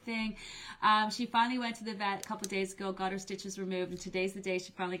 Poor thing. She finally went to the vet a couple of days ago, got her stitches removed, and today's the day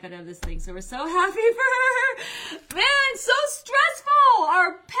she finally got out of this thing. So we're so happy for her. Man, so stressful.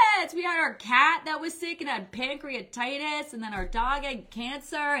 Our pets, we had our cat that was sick and had pancreatitis, and then our dog had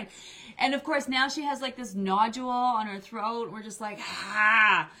cancer, and of course now she has like this nodule on her throat. We're just like,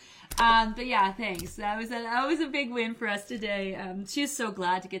 but yeah, thanks. That was a big win for us today. She's so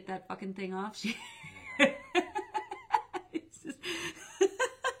glad to get that fucking thing off. She's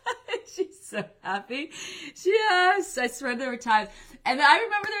so happy. I swear there were times. And I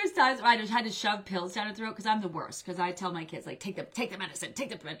remember there was times where I just had to shove pills down her throat, because I'm the worst. Because I tell my kids, like, take the medicine,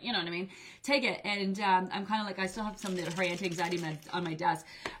 you know what I mean? Take it. And I'm kind of like, I still have some of her anti-anxiety meds on my desk.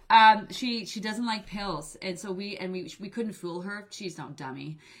 She doesn't like pills. And so we couldn't fool her. She's no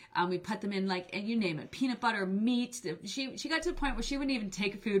dummy. We put them in, like, and you name it, peanut butter, meat. She got to the point where she wouldn't even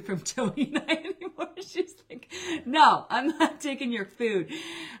take food from Tony and I anymore. She's like, no, I'm not taking your food.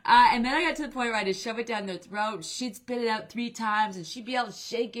 And then I got to the point where I had to shove it down their throat. She'd spit it out 3 times, and she'd be all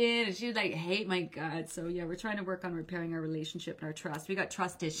shaking, and she'd like, hate my God. So yeah, we're trying to work on repairing our relationship and our trust. We got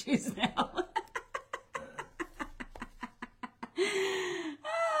trust issues now.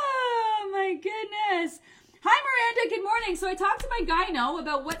 Oh my goodness. Hi Miranda, good morning. So I talked to my gyno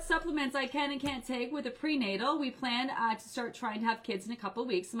about what supplements I can and can't take with a prenatal. We plan to start trying to have kids in a couple of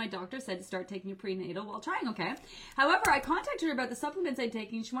weeks. So my doctor said to start taking a prenatal while trying, okay. However, I contacted her about the supplements I'm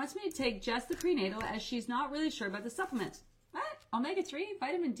taking. She wants me to take just the prenatal, as she's not really sure about the supplements. What? Omega-3,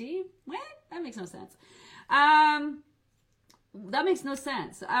 vitamin D? What? That makes no sense. That makes no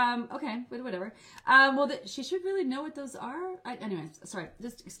sense. Okay, whatever. She should really know what those are. Anyways, sorry,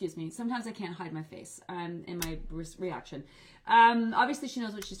 just excuse me. Sometimes I can't hide my face in my reaction. Obviously she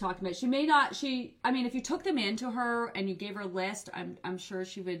knows what she's talking about. She may not, if you took them into her and you gave her a list, I'm sure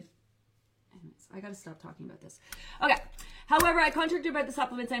she would. Anyways, I gotta stop talking about this. Okay. However, I contacted her about the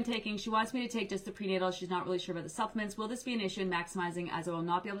supplements I'm taking. She wants me to take just the prenatal. She's not really sure about the supplements. Will this be an issue in maximizing, as I will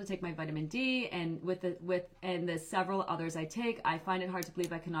not be able to take my vitamin D, and with the several others I take, I find it hard to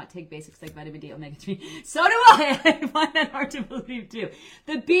believe I cannot take basics like vitamin D, omega-3. So do I. I find that hard to believe too.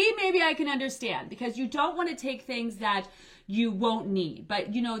 The B, maybe I can understand, because you don't want to take things that you won't need. But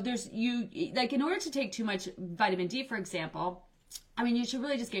in order to take too much vitamin D, for example, you should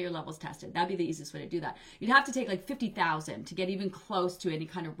really just get your levels tested. That'd be the easiest way to do that. You'd have to take like 50,000 to get even close to any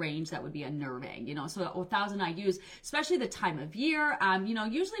kind of range that would be unnerving, So 1,000 IUs, especially the time of year.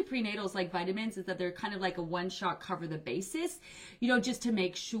 Usually prenatals, like vitamins, is that they're kind of like a one-shot cover the basis, just to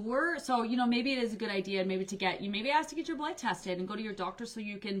make sure. So, maybe it is a good idea maybe ask to get your blood tested and go to your doctor so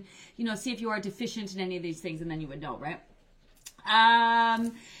you can, see if you are deficient in any of these things, and then you would know, right?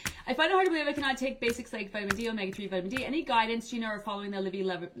 I find it hard to believe I cannot take basics like vitamin D, omega-3, vitamin D. Any guidance, Gina, or following the Livy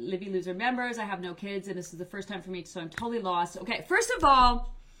Loser members? I have no kids, and this is the first time for me, so I'm totally lost. Okay, first of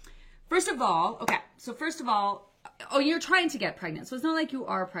all, you're trying to get pregnant, so it's not like you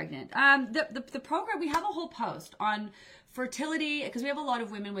are pregnant. The program, we have a whole post on fertility, because we have a lot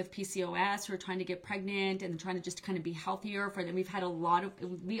of women with PCOS who are trying to get pregnant and trying to just kind of be healthier for them. We've had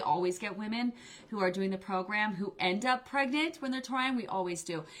we always get women who are doing the program who end up pregnant when they're trying. We always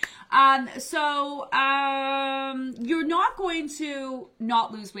do. You're not going to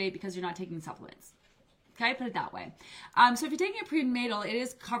not lose weight because you're not taking supplements. Okay, put it that way. So if you're taking a prenatal, it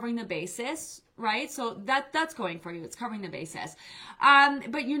is covering the basis, right? So that's going for you. It's covering the bases.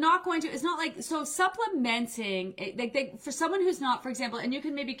 But you're not going to, it's not like, so supplementing, for someone who's not, for example, and you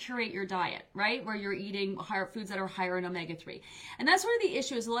can maybe curate your diet, right? Where you're eating higher foods that are higher in omega-3. And that's sort of the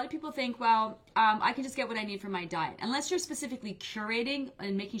issue is a lot of people think, well, I can just get what I need from my diet. Unless you're specifically curating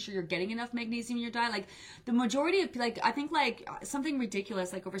and making sure you're getting enough magnesium in your diet, like the majority of, like, I think like something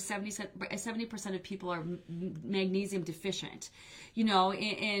ridiculous, like over 70% of people are magnesium deficient, you know,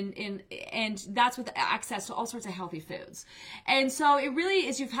 and that's with access to all sorts of healthy foods. And so it really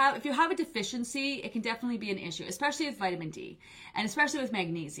is, if you have a deficiency, it can definitely be an issue, especially with vitamin D and especially with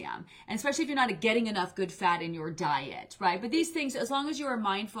magnesium, and especially if you're not getting enough good fat in your diet, right? But these things, as long as you are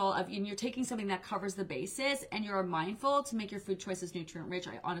mindful of, and you're taking something that covers the basis and you're mindful to make your food choices nutrient rich,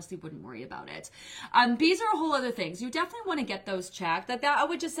 I honestly wouldn't worry about it. These are a whole other things. You definitely want to get those checked. That I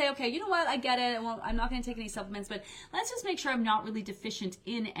would just say, okay, you know what, I get it. Well, I'm not going to take any supplements, but let's just make sure I'm not really deficient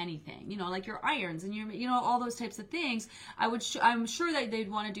in anything, you know, like your irons and you know, all those types of things. I'm sure that they'd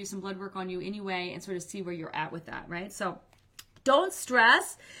want to do some blood work on you anyway and sort of see where you're at with that, right? So don't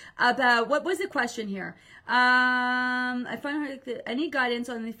stress about, what was the question here? I find hard, any guidance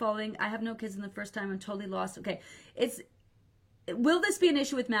on the following. I have no kids in the first time. I'm totally lost. Okay. Will this be an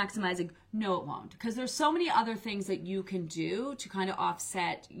issue with maximizing? No, it won't, because there's so many other things that you can do to kind of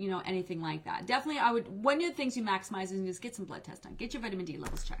offset, you know, anything like that. Definitely, one of the things you maximize is get some blood tests done. Get your vitamin D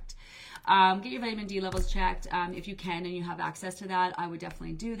levels checked. Get your vitamin D levels checked if you can and you have access to that. I would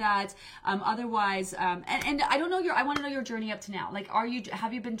definitely do that. Otherwise, and I don't know I want to know your journey up to now. Like,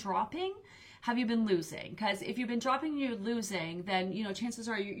 have you been dropping? Have you been losing? Because if you've been dropping and you're losing, then, you know, chances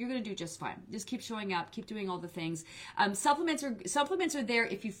are you're going to do just fine. Just keep showing up, keep doing all the things. Supplements are there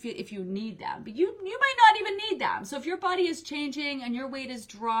if you need them, but you might not even need them. So if your body is changing and your weight is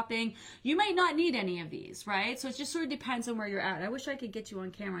dropping, you might not need any of these, right? So it just sort of depends on where you're at. I wish I could get you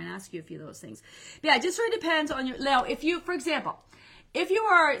on camera and ask you a few of those things. But yeah, it just sort of depends on now, if you, for example, if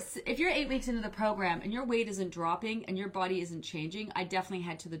you're 8 weeks into the program and your weight isn't dropping and your body isn't changing, I definitely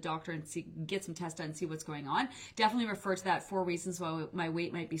head to the doctor and get some tests done and see what's going on. Definitely refer to that 4 reasons why my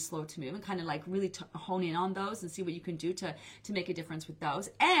weight might be slow to move, and kind of like really hone in on those and see what you can do to make a difference with those.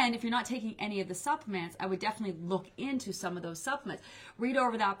 And if you're not taking any of the supplements, I would definitely look into some of those supplements. Read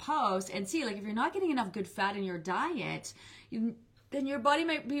over that post and see, like, if you're not getting enough good fat in your diet, then your body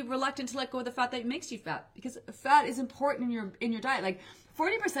might be reluctant to let go of the fat that makes you fat, because fat is important in your diet. Like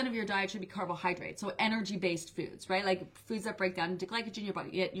 40% of your diet should be carbohydrates, so energy-based foods, right? Like foods that break down into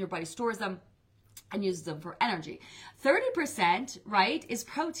glycogen, your body stores them and uses them for energy. 30%, right, is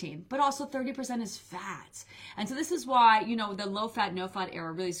protein, but also 30% is fat. And so this is why, you know, the low fat, no fat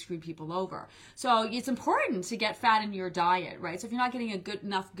era really screwed people over. So it's important to get fat in your diet, right? So if you're not getting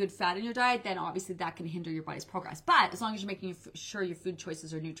enough good fat in your diet, then obviously that can hinder your body's progress. But as long as you're making sure your food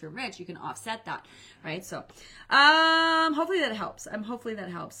choices are nutrient rich, you can offset that, right? So hopefully that helps. Hopefully that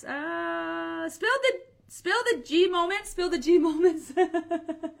helps. Spill the G moments. Spill the G moments.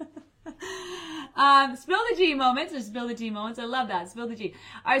 Spill the G moments, or spill the G moments. I love that. Spill the G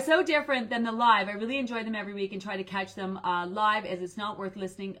are so different than the live. I really enjoy them every week and try to catch them live, as it's not worth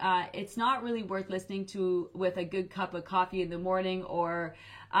listening. It's not really worth listening to with a good cup of coffee in the morning or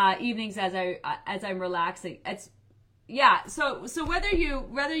evenings as I'm relaxing. Yeah, so whether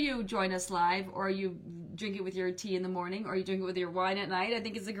you join us live or you drink it with your tea in the morning or you drink it with your wine at night, I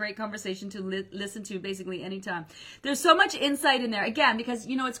think it's a great conversation to listen to basically anytime. There's so much insight in there, again, because,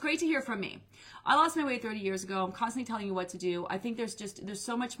 you know, it's great to hear from me. I lost my weight 30 years ago. I'm constantly telling you what to do. I think there's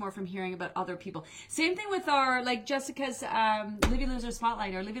so much more from hearing about other people. Same thing with our, like Jessica's Livy Loser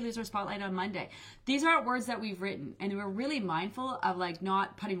Spotlight or Livy Loser Spotlight on Monday. These aren't words that we've written, and we're really mindful of like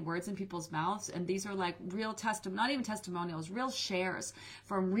not putting words in people's mouths. And these are like real not even testimonials, real shares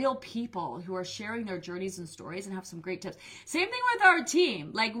from real people who are sharing their journeys and stories and have some great tips. Same thing with our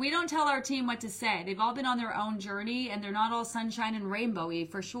team. Like, we don't tell our team what to say. They've all been on their own journey, and they're not all sunshine and rainbowy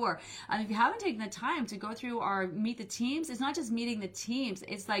for sure. If you haven't taken the time to go through our Meet the Teams, it's not just meeting the teams,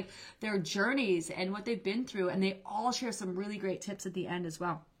 it's like their journeys and what they've been through, and they all share some really great tips at the end as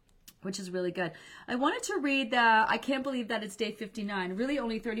well, which is really good. I wanted to read I can't believe that it's day 59. Really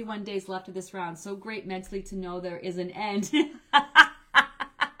only 31 days left of this round. So great mentally to know there is an end.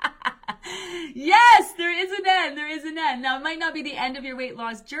 Yes, there is an end. There is an end. Now, it might not be the end of your weight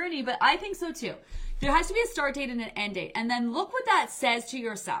loss journey, but I think so too. there has to be a start date and an end date. And then look what that says to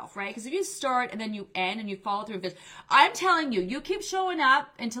yourself, right? Because if you start and then you end and you follow through, I'm telling you, you keep showing up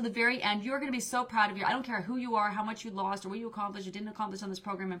until the very end. You're going to be so proud of you. I don't care who you are, how much you lost, or what you accomplished or didn't accomplish on this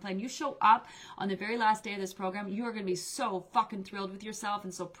program and plan. You show up on the very last day of this program, you are going to be so fucking thrilled with yourself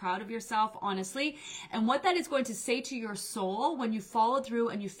and so proud of yourself, honestly. And what that is going to say to your soul when you follow through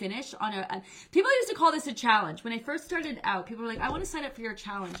and you finish on people used to call this a challenge. When I first started out, people were like, I want to sign up for your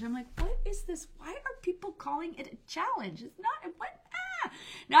challenge. And I'm like, what is this? Why are people calling it a challenge? It's not, what?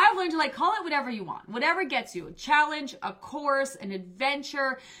 Now I've learned to like call it whatever you want, whatever gets you, a challenge, a course, an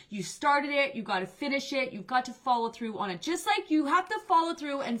adventure. You started it, you got to finish it, you've got to follow through on it. Just like you have to follow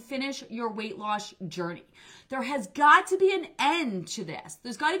through and finish your weight loss journey. There has got to be an end to this.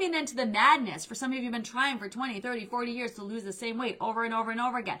 There's got to be an end to the madness. For some of you have been trying for 20, 30, 40 years to lose the same weight over and over and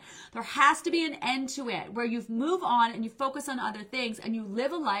over again. There has to be an end to it where you move on and you focus on other things and you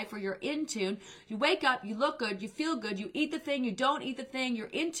live a life where you're in tune. You wake up, you look good, you feel good, you eat the thing, you don't eat the thing, you're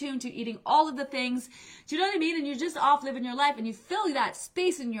in tune to eating all of the things. Do you know what I mean? And you're just off living your life and you fill that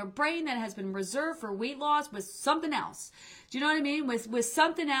space in your brain that has been reserved for weight loss with something else. Do you know what I mean? With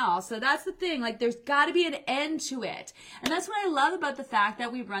something else. So that's the thing. Like, there's got to be an end to it. And that's what I love about the fact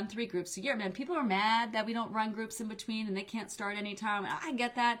that we run 3 groups a year. Man, people are mad that we don't run groups in between and they can't start anytime. I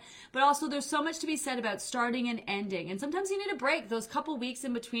get that. But also, there's so much to be said about starting and ending. And sometimes you need a break, those couple weeks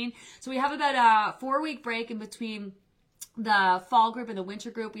in between. So we have about a 4-week break in between the fall group and the winter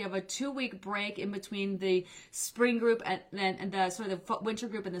group. We have a 2-week break in between the spring group and the sort of the winter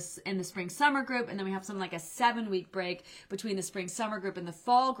group and the spring summer group, and then we have something like a 7-week break between the spring summer group and the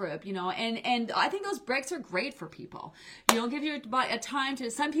fall group. You know, and I think those breaks are great for people. You know, give your a time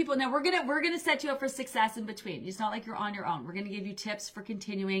to some people. Now we're gonna set you up for success in between. It's not like you're on your own. We're gonna give you tips for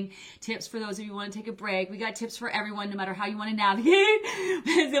continuing, tips for those of you who want to take a break. We got tips for everyone, no matter how you want to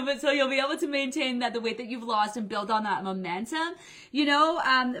navigate. So you'll be able to maintain the weight that you've lost and build on that momentum, you know.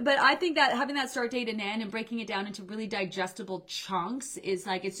 But I think that having that start date and end and breaking it down into really digestible chunks is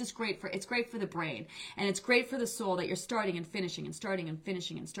like, it's just great for the brain, and it's great for the soul that you're starting and finishing and starting and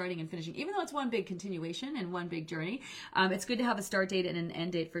finishing and starting and finishing, even though it's one big continuation and one big journey. It's good to have a start date and an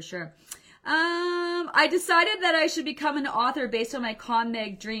end date for sure. I decided that I should become an author based on my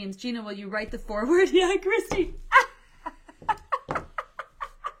ConMeg dreams. Gina, will you write the foreword? Yeah, Christy.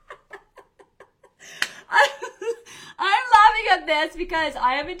 I'm laughing at this because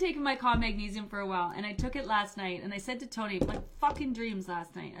I haven't taken my calm magnesium for a while, and I took it last night, and I said to Tony, like, fucking dreams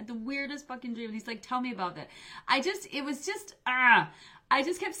last night. I had the weirdest fucking dream, and he's like, tell me about it. I just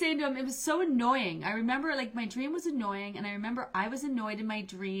kept saying to him, it was so annoying. I remember, like, my dream was annoying, and I remember I was annoyed in my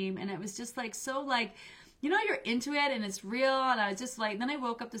dream, and it was just, like, so, like, you know, you're into it, and it's real, and I was just, like, then I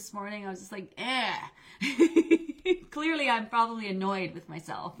woke up this morning, I was just, like, Clearly, I'm probably annoyed with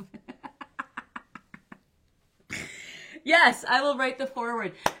myself. Yes, I will write the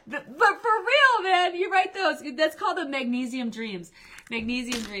foreword. But for real, man, you write those. That's called the Magnesium Dreams.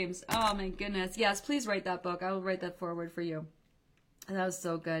 Magnesium Dreams. Oh, my goodness. Yes, please write that book. I will write that foreword for you. That was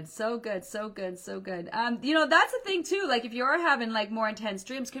so good. So good. So good. So good. You know, that's the thing too. Like, if you're having like more intense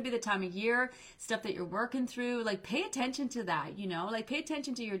dreams, could be the time of year, stuff that you're working through, like pay attention to that, you know, like pay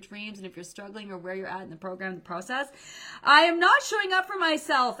attention to your dreams. And if you're struggling or where you're at in the program, the process, I am not showing up for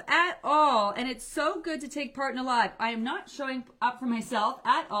myself at all. And it's so good to take part in a live. I am not showing up for myself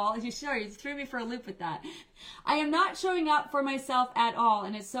at all. You threw me for a loop with that. I am not showing up for myself at all,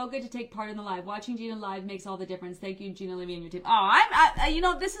 and it's so good to take part in the live. Watching Gina live makes all the difference. Thank you, Gina, Livy, and your team. Oh, you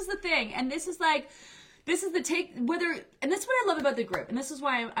know, this is the thing, and this is the take, and that's what I love about the group, and this is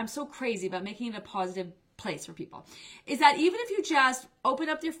why I'm so crazy about making it a positive place for people, is that even if you just open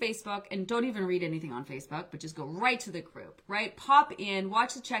up your Facebook and don't even read anything on Facebook, but just go right to the group, right? Pop in,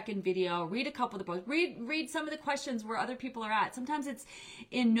 watch the check-in video, read a couple of the posts, read some of the questions where other people are at. Sometimes it's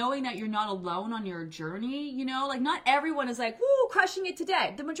in knowing that you're not alone on your journey, you know, like not everyone is like, woo, crushing it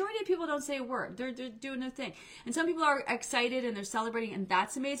today. The majority of people don't say a word. They're doing their thing. And some people are excited and they're celebrating, and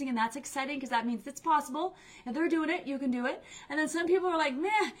that's amazing and that's exciting because that means it's possible. If they're doing it, you can do it. And then some people are like, meh,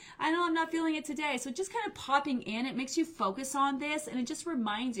 I know I'm not feeling it today. So just kind of popping in, it makes you focus on this, and it just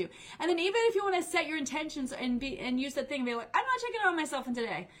reminds you. And then even if you want to set your intentions and use that thing, be like, I'm not checking on myself in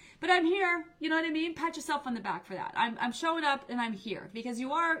today, but I'm here. You know what I mean? Pat yourself on the back for that. I'm showing up and I'm here, because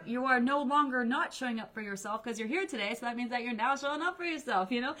you are no longer not showing up for yourself because you're here today. So that means that you're now showing up for yourself.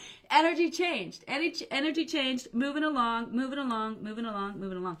 You know, energy changed. Energy changed. Moving along.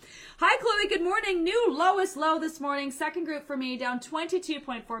 Hi, Chloe. Good morning. New lowest low this morning. Second group for me, down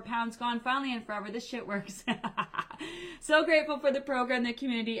 22.4 pounds. Gone finally and forever. This shit works. So grateful for the program, the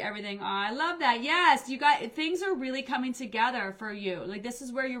community, everything. Oh, I love that. Yes, you got, things are really coming together for you. Like, this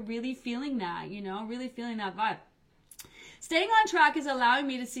is where you're really feeling that, you know, really feeling that vibe. Staying on track is allowing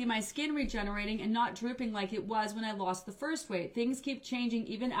me to see my skin regenerating and not drooping like it was when I lost the first weight. Things keep changing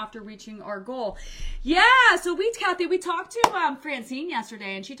even after reaching our goal. Yeah, so Kathy, we talked to Francine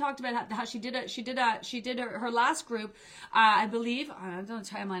yesterday, and she talked about how she did her last group, I believe. I don't know the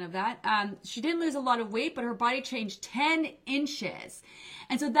timeline of that. She didn't lose a lot of weight, but her body changed 10 inches.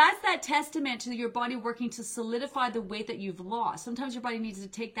 And so that's that testament to your body working to solidify the weight that you've lost. Sometimes your body needs to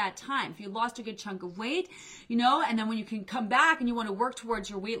take that time. If you lost a good chunk of weight, you know, and then when you can come back and you want to work towards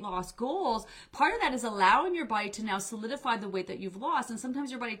your weight loss goals, part of that is allowing your body to now solidify the weight that you've lost. And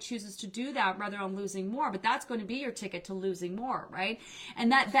sometimes your body chooses to do that rather than losing more, but that's going to be your ticket to losing more, right?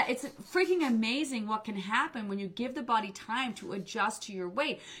 And that it's freaking amazing what can happen when you give the body time to adjust to your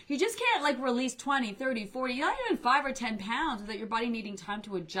weight. You just can't like release 20, 30, 40, not even 5 or 10 pounds without your body needing time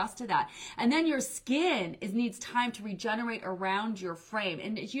to adjust to that. And then your skin needs time to regenerate around your frame.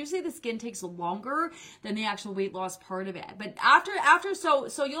 And usually the skin takes longer than the actual weight loss part of it. But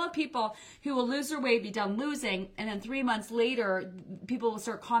so you'll have people who will lose their weight, be done losing, and then 3 months later, people will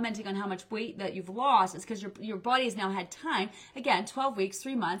start commenting on how much weight that you've lost. It's because your body has now had time. Again, 12 weeks,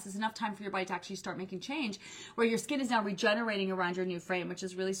 3 months is enough time for your body to actually start making change, where your skin is now regenerating around your new frame, which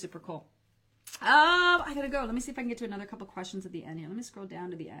is really super cool. I gotta go. Let me see if I can get to another couple questions at the end here. Let me scroll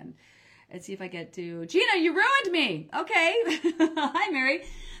down to the end and see if I get to Gina. You ruined me. Okay. Hi, Mary.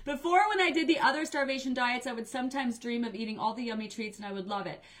 Before, when I did the other starvation diets, I would sometimes dream of eating all the yummy treats, and I would love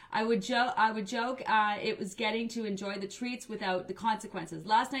it. I would joke it was getting to enjoy the treats without the consequences.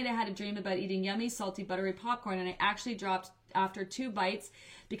 Last night I had a dream about eating yummy, salty, buttery popcorn, and I actually dropped after 2 bites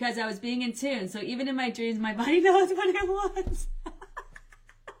because I was being in tune. So even in my dreams, my body knows what it wants.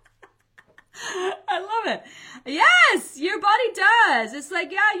 I love it. Yes, your body does. It's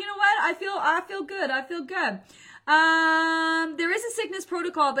like, yeah, you know what? I feel good. I feel good. There is a sickness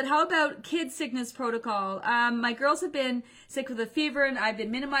protocol, but how about kids' sickness protocol? My girls have been sick with a fever, and I've been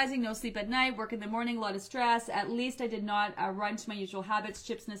minimizing, no sleep at night, work in the morning, a lot of stress. At least I did not run to my usual habits,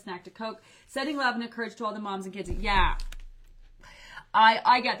 chips and a snack to Coke, sending love and encouragement to all the moms and kids. Yeah.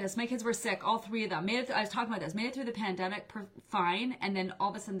 I get this. My kids were sick, all 3 of them. I was talking about this. Made it through the pandemic fine, and then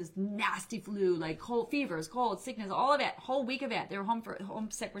all of a sudden this nasty flu, like cold fevers, cold sickness, all of it, whole week of it. They were home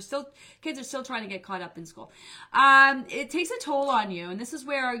sick. Kids are still trying to get caught up in school. It takes a toll on you, and this is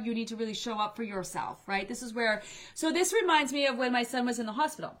where you need to really show up for yourself, right? This reminds me of when my son was in the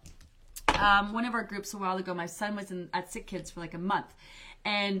hospital. One of our groups a while ago, my son was at Sick Kids for like a month.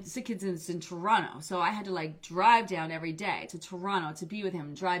 And Sick Kids is in Toronto. So I had to like drive down every day to Toronto to be with him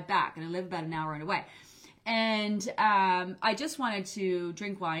and drive back. And I live about an hour away. And I just wanted to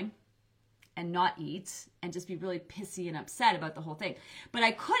drink wine and not eat and just be really pissy and upset about the whole thing. But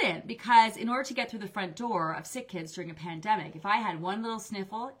I couldn't, because in order to get through the front door of Sick Kids during a pandemic, if I had one little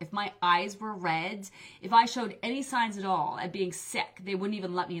sniffle, if my eyes were red, if I showed any signs at all of being sick, they wouldn't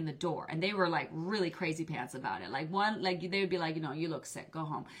even let me in the door. And they were like really crazy pants about it. They would be like, you know, you look sick, go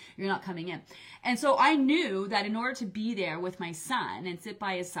home. You're not coming in. And so I knew that in order to be there with my son and sit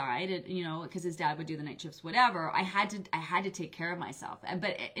by his side, and, you know, because his dad would do the night shifts, whatever, I had to take care of myself.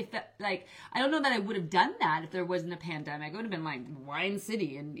 But if that, like, I don't know that I would have done that if there wasn't a pandemic. It would have been like Wine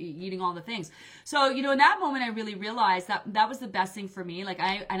City and eating all the things. So, you know, in that moment, I really realized that was the best thing for me.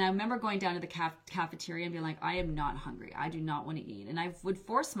 I remember going down to the cafeteria and being like, I am not hungry. I do not want to eat. And I would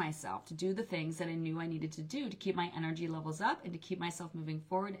force myself to do the things that I knew I needed to do to keep my energy levels up and to keep myself moving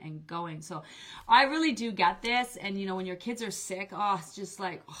forward and going. So I really do get this. And, you know, when your kids are sick, it's just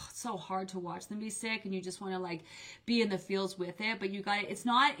like, it's so hard to watch them be sick, and you just want to like be in the fields with it. But it's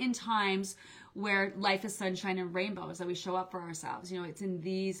not in times where life is sunshine and rainbows that we show up for ourselves. You know, it's in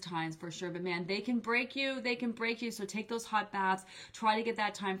these times for sure. But man, they can break you. So take those hot baths. Try to get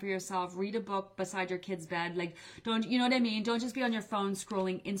that time for yourself. Read a book beside your kid's bed. Like, you know what I mean? Don't just be on your phone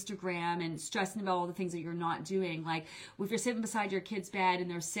scrolling Instagram and stressing about all the things that you're not doing. Like, if you're sitting beside your kid's bed and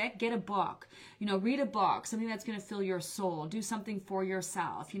they're sick, get a book. You know, read a book, something that's going to fill your soul. Do something for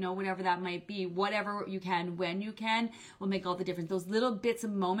yourself, you know, whatever that might be. Whatever you can, when you can, will make all the difference. Those little bits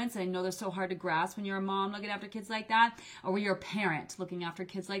of moments, I know they're so hard to grasp when you're a mom looking after kids like that, or when you're a parent looking after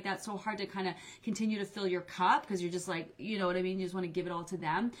kids like that. So hard to kind of continue to fill your cup, because you're just like, you know what I mean? You just want to give it all to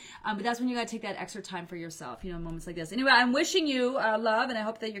them. But that's when you got to take that extra time for yourself, you know, moments like this. Anyway, I'm wishing you love, and I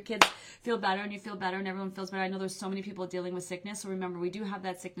hope that your kids feel better and you feel better and everyone feels better. I know there's so many people dealing with sickness. So remember, we do have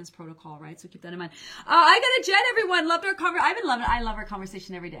that sickness protocol, right? So keep that in mind. I got a Jen, everyone. Loved our conversation. I've been loving it. I love our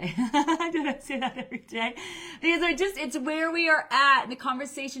conversation every day. I say that every day, because it's where we are at, and the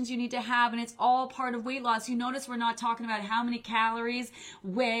conversations you need to have, and it's all part of weight loss. You notice we're not talking about how many calories,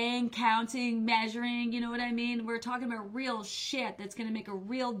 weighing, counting, measuring, you know what I mean? We're talking about real shit that's going to make a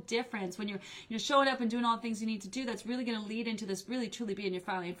real difference when you're showing up and doing all the things you need to do. That's really going to lead into this really truly being your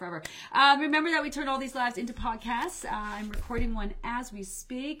family forever. Remember that we turn all these lives into podcasts. I'm recording one as we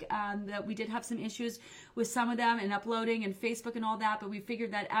speak. That we did have some issues with some of them and uploading and Facebook and all that, but we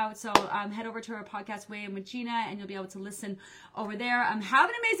figured that out. So head over to our podcast Weigh In with Gina and you'll be able to listen over there. Have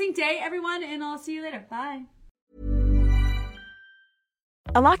an amazing day, everyone, and I'll see you later. Bye.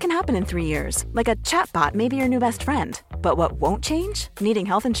 A lot can happen in 3 years, like a chatbot may be your new best friend. But what won't change? Needing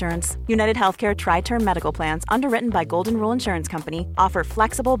health insurance. United Healthcare Tri-Term Medical Plans, underwritten by Golden Rule Insurance Company, offer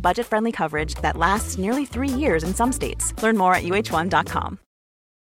flexible, budget-friendly coverage that lasts nearly 3 years in some states. Learn more at uh1.com.